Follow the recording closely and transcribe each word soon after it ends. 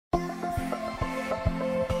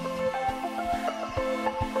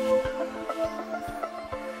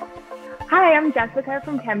Hi, I'm Jessica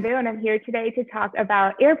from Tembu, and I'm here today to talk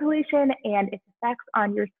about air pollution and its effects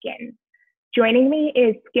on your skin. Joining me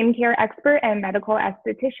is skincare expert and medical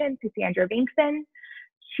esthetician Cassandra Bankson.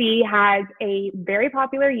 She has a very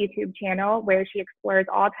popular YouTube channel where she explores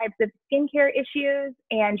all types of skincare issues,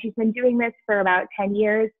 and she's been doing this for about 10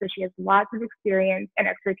 years, so she has lots of experience and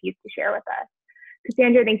expertise to share with us.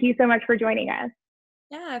 Cassandra, thank you so much for joining us.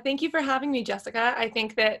 Yeah, thank you for having me, Jessica. I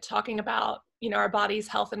think that talking about, our body's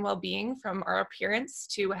health and well-being, from our appearance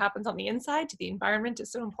to what happens on the inside to the environment,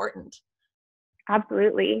 is so important.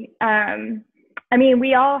 Absolutely.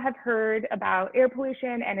 We all have heard about air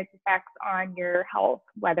pollution and its effects on your health,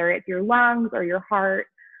 whether it's your lungs or your heart.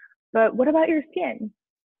 But what about your skin?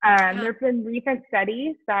 There have been recent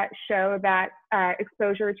studies that show that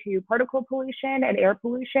exposure to particle pollution and air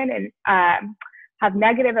pollution have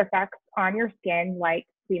negative effects on your skin, like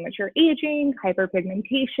premature aging,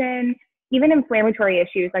 hyperpigmentation, even inflammatory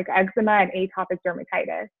issues like eczema and atopic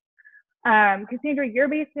dermatitis. Cassandra, you're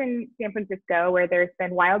based in San Francisco, where there's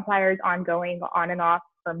been wildfires ongoing on and off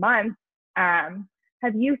for months.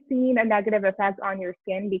 Have you seen a negative effect on your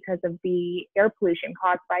skin because of the air pollution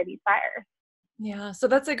caused by these fires? Yeah, so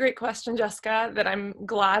that's a great question, Jessica, that I'm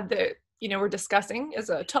glad that we're discussing as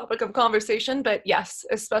a topic of conversation. But yes,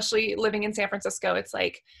 especially living in San Francisco, it's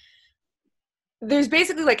like there's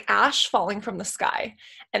basically like ash falling from the sky,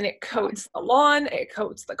 and it coats the lawn, it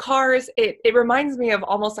coats the cars. It reminds me of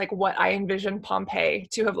almost like what I envision Pompeii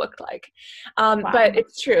to have looked like. But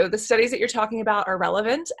it's true. The studies that you're talking about are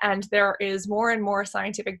relevant, and there is more and more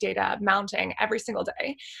scientific data mounting every single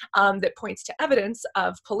day that points to evidence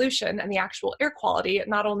of pollution and the actual air quality,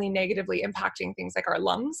 not only negatively impacting things like our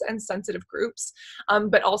lungs and sensitive groups,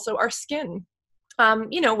 but also our skin.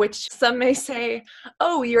 Which some may say,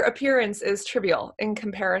 oh, your appearance is trivial in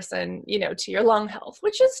comparison, to your lung health,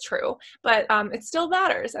 which is true, but it still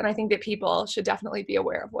matters. And I think that people should definitely be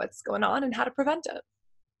aware of what's going on and how to prevent it.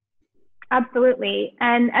 Absolutely.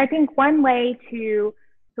 And I think one way to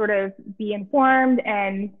sort of be informed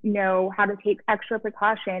and know how to take extra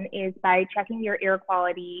precaution is by checking your air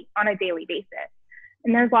quality on a daily basis.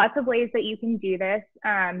 And there's lots of ways that you can do this.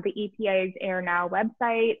 The EPA's Air Now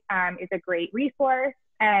website is a great resource.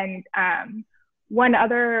 And one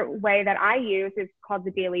other way that I use is called the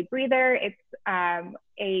Daily Breather. It's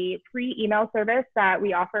a free email service that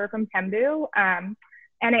we offer from Tembu. And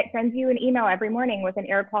it sends you an email every morning with an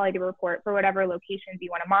air quality report for whatever locations you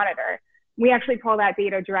want to monitor. We actually pull that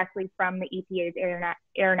data directly from the EPA's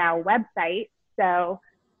Air Now website. So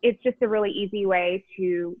it's just a really easy way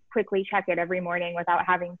to quickly check it every morning without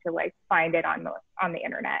having to find it on the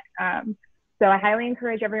internet. So I highly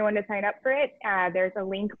encourage everyone to sign up for it. There's a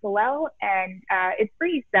link below, and it's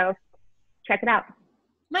free, so check it out.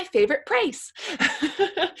 My favorite price.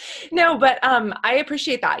 No, but I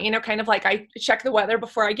appreciate that. Kind of like I check the weather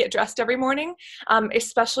before I get dressed every morning,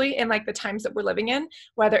 especially in like the times that we're living in,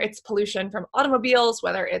 whether it's pollution from automobiles,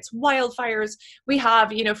 whether it's wildfires, we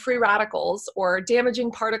have, free radicals or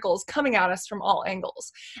damaging particles coming at us from all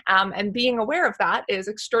angles. And being aware of that is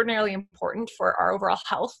extraordinarily important for our overall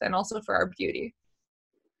health and also for our beauty.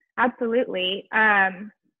 Absolutely.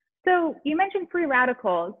 So you mentioned free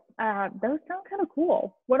radicals. Those sound kind of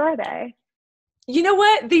cool. What are they? You know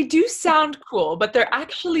what? They do sound cool, but they're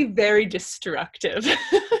actually very destructive.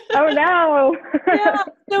 Oh, no. Yeah.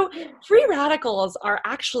 So free radicals are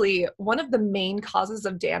actually one of the main causes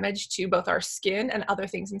of damage to both our skin and other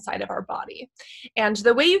things inside of our body. And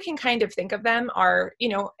the way you can kind of think of them are,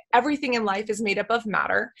 everything in life is made up of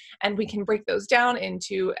matter, and we can break those down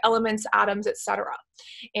into elements, atoms, etc.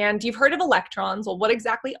 And you've heard of electrons. Well, what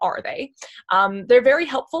exactly are they? They're very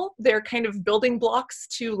helpful. They're kind of building blocks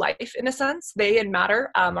to life in a sense. They and matter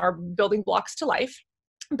are building blocks to life.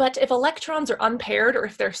 But if electrons are unpaired or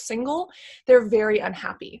if they're single, they're very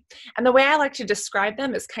unhappy. And the way I like to describe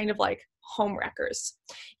them is kind of like home wreckers.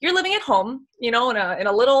 You're living at home, in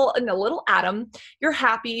a little atom. You're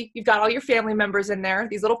happy. You've got all your family members in there,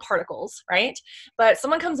 these little particles, right? But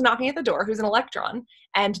someone comes knocking at the door who's an electron,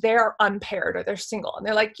 and they're unpaired or they're single. And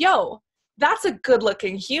they're like, yo, that's a good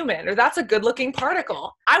looking human, or that's a good looking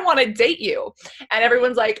particle. I want to date you. And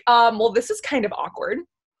everyone's like, well, this is kind of awkward.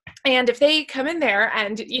 And if they come in there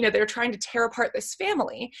and, they're trying to tear apart this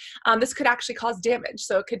family, this could actually cause damage.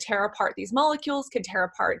 So it could tear apart these molecules, could tear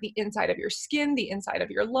apart the inside of your skin, the inside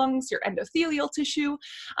of your lungs, your endothelial tissue,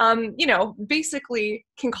 basically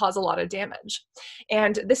can cause a lot of damage.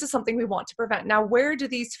 And this is something we want to prevent. Now, where do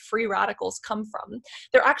these free radicals come from?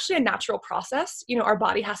 They're actually a natural process. Our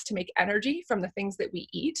body has to make energy from the things that we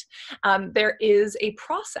eat. There is a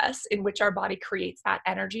process in which our body creates that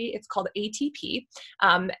energy. It's called ATP.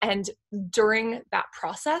 And during that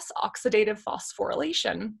process, oxidative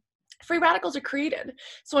phosphorylation, free radicals are created.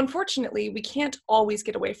 So unfortunately, we can't always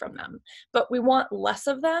get away from them, but we want less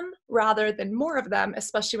of them rather than more of them,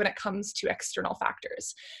 especially when it comes to external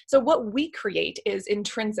factors. So what we create is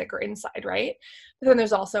intrinsic or inside, right? But then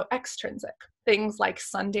there's also extrinsic, things like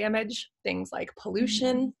sun damage, things like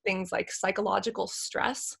pollution, things like psychological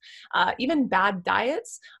stress, even bad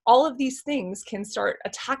diets. All of these things can start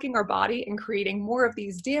attacking our body and creating more of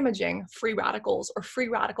these damaging free radicals or free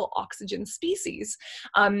radical oxygen species,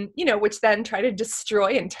 which then try to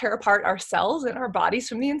destroy and tear apart our cells and our bodies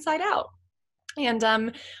from the inside out. And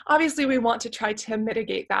obviously we want to try to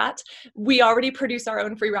mitigate that. We already produce our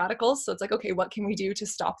own free radicals. So it's like, okay, what can we do to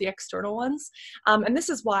stop the external ones? And this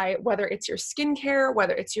is why, whether it's your skincare,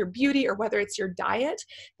 whether it's your beauty, or whether it's your diet,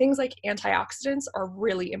 things like antioxidants are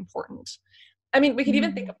really important. I mean, we could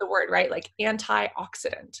even think of the word, right? Like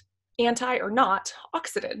antioxidant, anti or not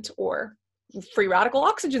oxidant, or free radical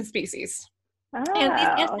oxygen species. And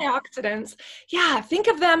these antioxidants, think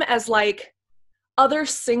of them as like other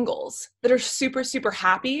singles that are super, super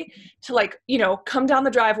happy to come down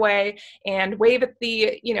the driveway and wave at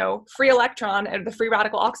the, free electron of the free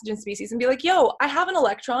radical oxygen species and be like, yo, I have an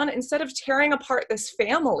electron. Instead of tearing apart this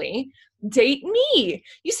family, date me.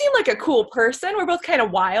 You seem like a cool person. We're both kind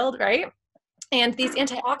of wild, right? And these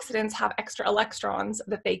antioxidants have extra electrons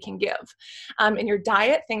that they can give. In your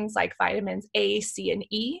diet, things like vitamins A, C, and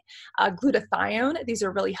E, glutathione, these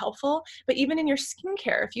are really helpful. But even in your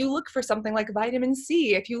skincare, if you look for something like vitamin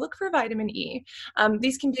C, if you look for vitamin E,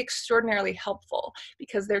 these can be extraordinarily helpful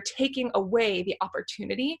because they're taking away the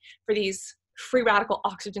opportunity for these free radical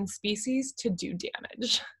oxygen species to do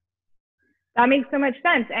damage. That makes so much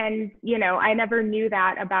sense. And, I never knew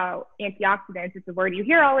that about antioxidants. It's a word you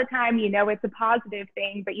hear all the time. It's a positive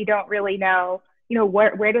thing, but you don't really know,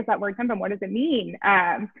 where does that word come from? What does it mean?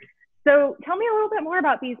 So tell me a little bit more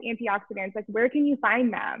about these antioxidants. Like, where can you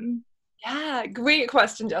find them? Yeah, great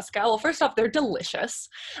question, Jessica. Well, first off, they're delicious.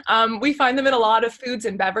 We find them in a lot of foods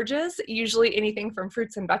and beverages, usually anything from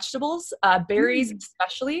fruits and vegetables, berries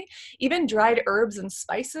especially, even dried herbs and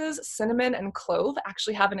spices, cinnamon and clove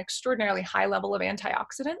actually have an extraordinarily high level of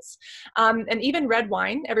antioxidants. And even red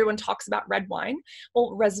wine, everyone talks about red wine.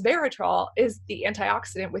 Well, resveratrol is the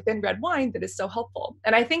antioxidant within red wine that is so helpful.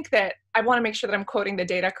 And I think that I want to make sure that I'm quoting the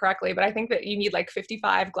data correctly, but I think that you need like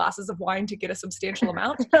 55 glasses of wine to get a substantial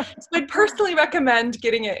amount. So I'd personally recommend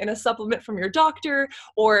getting it in a supplement from your doctor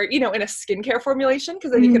or, in a skincare formulation,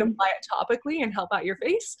 because then you can apply it topically and help out your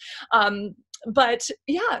face. But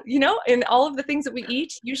yeah, in all of the things that we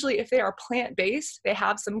eat, usually if they are plant-based, they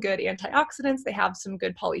have some good antioxidants, they have some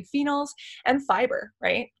good polyphenols and fiber,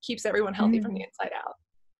 right? Keeps everyone healthy from the inside out.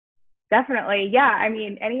 Definitely. Yeah. I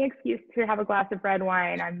mean, any excuse to have a glass of red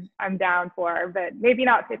wine, I'm down for, but maybe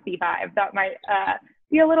not 55. That might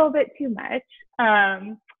be a little bit too much.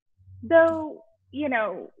 So,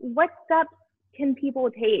 what steps can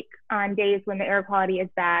people take on days when the air quality is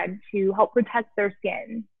bad to help protect their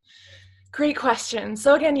skin? Great question.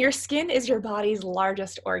 So again, your skin is your body's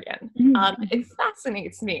largest organ. It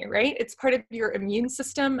fascinates me, right? It's part of your immune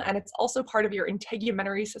system and it's also part of your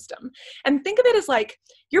integumentary system. And think of it as like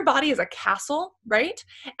your body is a castle, right?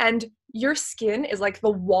 And your skin is like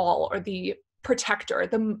the wall or the protector,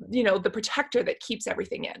 the protector that keeps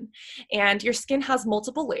everything in. And your skin has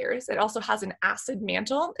multiple layers. It also has an acid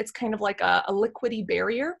mantle. It's kind of like a liquidy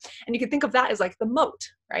barrier. And you can think of that as like the moat,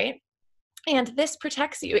 right? And this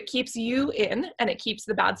protects you. It keeps you in and it keeps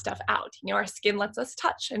the bad stuff out. Our skin lets us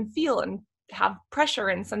touch and feel and have pressure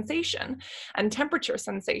and sensation and temperature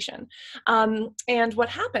sensation. And what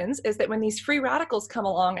happens is that when these free radicals come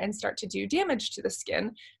along and start to do damage to the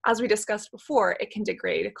skin, as we discussed before, it can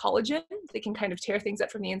degrade collagen. They can kind of tear things up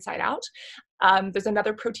from the inside out. There's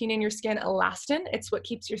another protein in your skin, elastin. It's what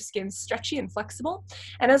keeps your skin stretchy and flexible.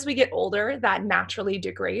 And as we get older, that naturally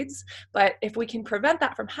degrades. But if we can prevent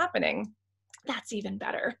that from happening, that's even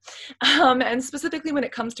better. And specifically when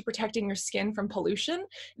it comes to protecting your skin from pollution,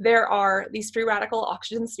 there are these free radical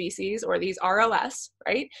oxygen species, or these ROS,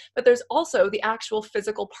 right? But there's also the actual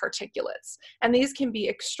physical particulates. And these can be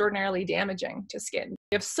extraordinarily damaging to skin.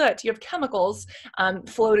 You have soot, you have chemicals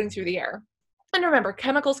floating through the air. And remember,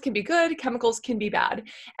 chemicals can be good, chemicals can be bad.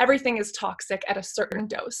 Everything is toxic at a certain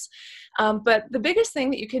dose. But the biggest thing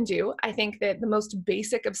that you can do, I think that the most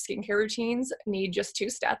basic of skincare routines need just 2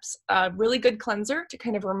 steps. A really good cleanser to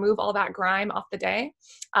kind of remove all that grime off the day,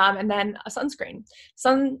 and then a sunscreen.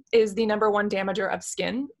 Sun is the #1 damager of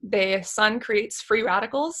skin. The sun creates free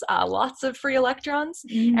radicals, lots of free electrons,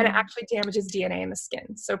 and it actually damages DNA in the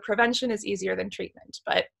skin. So prevention is easier than treatment.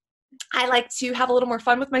 But I like to have a little more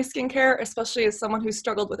fun with my skincare, especially as someone who's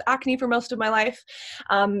struggled with acne for most of my life.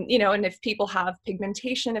 And if people have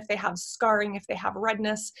pigmentation, if they have scarring, if they have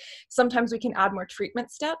redness, sometimes we can add more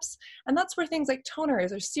treatment steps. And that's where things like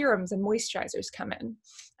toners or serums and moisturizers come in.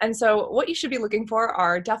 And so what you should be looking for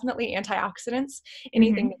are definitely antioxidants,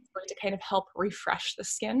 anything that's going to kind of help refresh the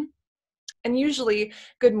skin. And usually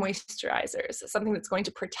good moisturizers, something that's going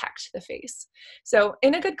to protect the face. So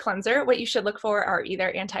in a good cleanser, what you should look for are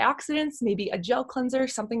either antioxidants, maybe a gel cleanser,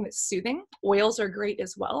 something that's soothing. Oils are great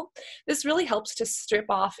as well. This really helps to strip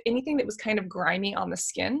off anything that was kind of grimy on the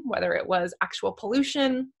skin, whether it was actual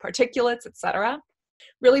pollution, particulates, etc.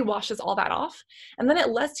 Really washes all that off. And then it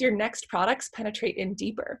lets your next products penetrate in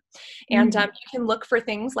deeper. And you can look for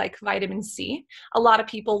things like vitamin C. A lot of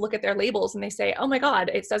people look at their labels and they say, oh my God,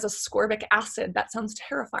 it says ascorbic acid. That sounds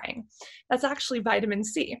terrifying. That's actually vitamin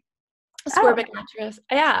C. Ascorbic acid,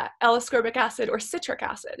 L-ascorbic acid or citric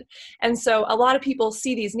acid. And so a lot of people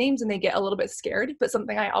see these names and they get a little bit scared, but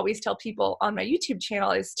something I always tell people on my YouTube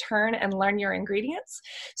channel is turn and learn your ingredients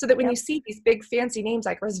so that when you see these big fancy names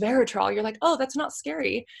like resveratrol, you're like, oh, that's not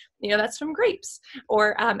scary. That's from grapes.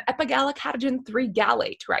 Or epigallocatogen 3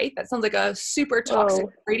 gallate, right? That sounds like a super toxic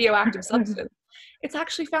radioactive substance. It's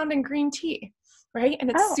actually found in green tea, right?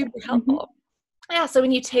 And it's super helpful. Yeah, so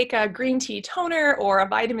when you take a green tea toner or a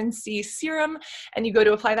vitamin C serum and you go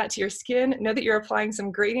to apply that to your skin, know that you're applying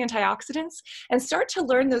some great antioxidants and start to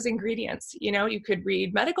learn those ingredients. You could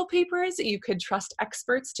read medical papers, you could trust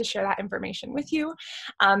experts to share that information with you,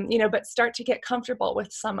 but start to get comfortable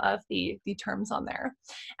with some of the terms on there.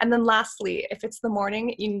 And then lastly, if it's the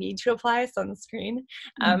morning, you need to apply sunscreen.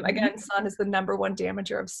 Again, sun is the #1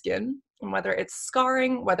 damager of skin. And whether it's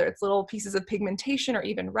scarring, whether it's little pieces of pigmentation or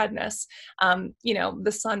even redness,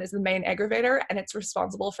 the sun is the main aggravator and it's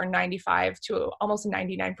responsible for 95 to almost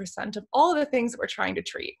 99% of all of the things that we're trying to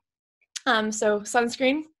treat. So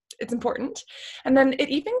sunscreen, it's important. And then it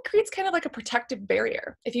even creates kind of like a protective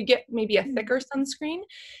barrier. If you get maybe a thicker sunscreen,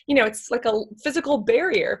 it's like a physical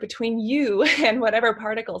barrier between you and whatever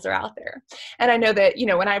particles are out there. And I know that,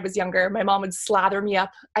 when I was younger, my mom would slather me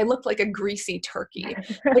up. I looked like a greasy turkey,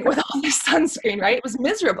 like with all this sunscreen, right? It was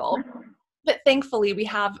miserable. But thankfully, we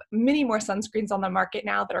have many more sunscreens on the market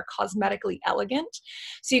now that are cosmetically elegant.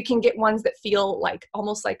 So you can get ones that feel like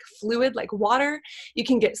almost like fluid, like water. You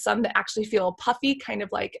can get some that actually feel puffy, kind of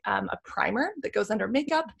like a primer that goes under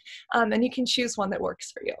makeup. And you can choose one that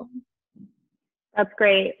works for you. That's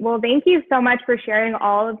great. Well, thank you so much for sharing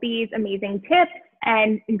all of these amazing tips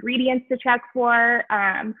and ingredients to check for.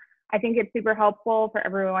 I think it's super helpful for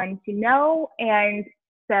everyone to know. And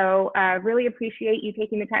so really appreciate you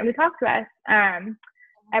taking the time to talk to us.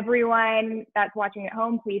 Everyone that's watching at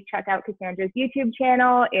home, please check out Cassandra's YouTube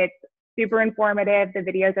channel. It's super informative. The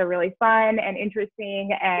videos are really fun and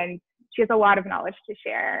interesting, and she has a lot of knowledge to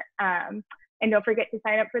share. And don't forget to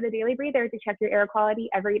sign up for the Daily Breather to check your air quality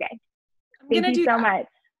every day. Thank you so much.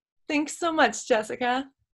 Thanks so much, Jessica.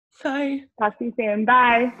 Bye. Talk to you soon.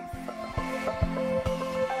 Bye.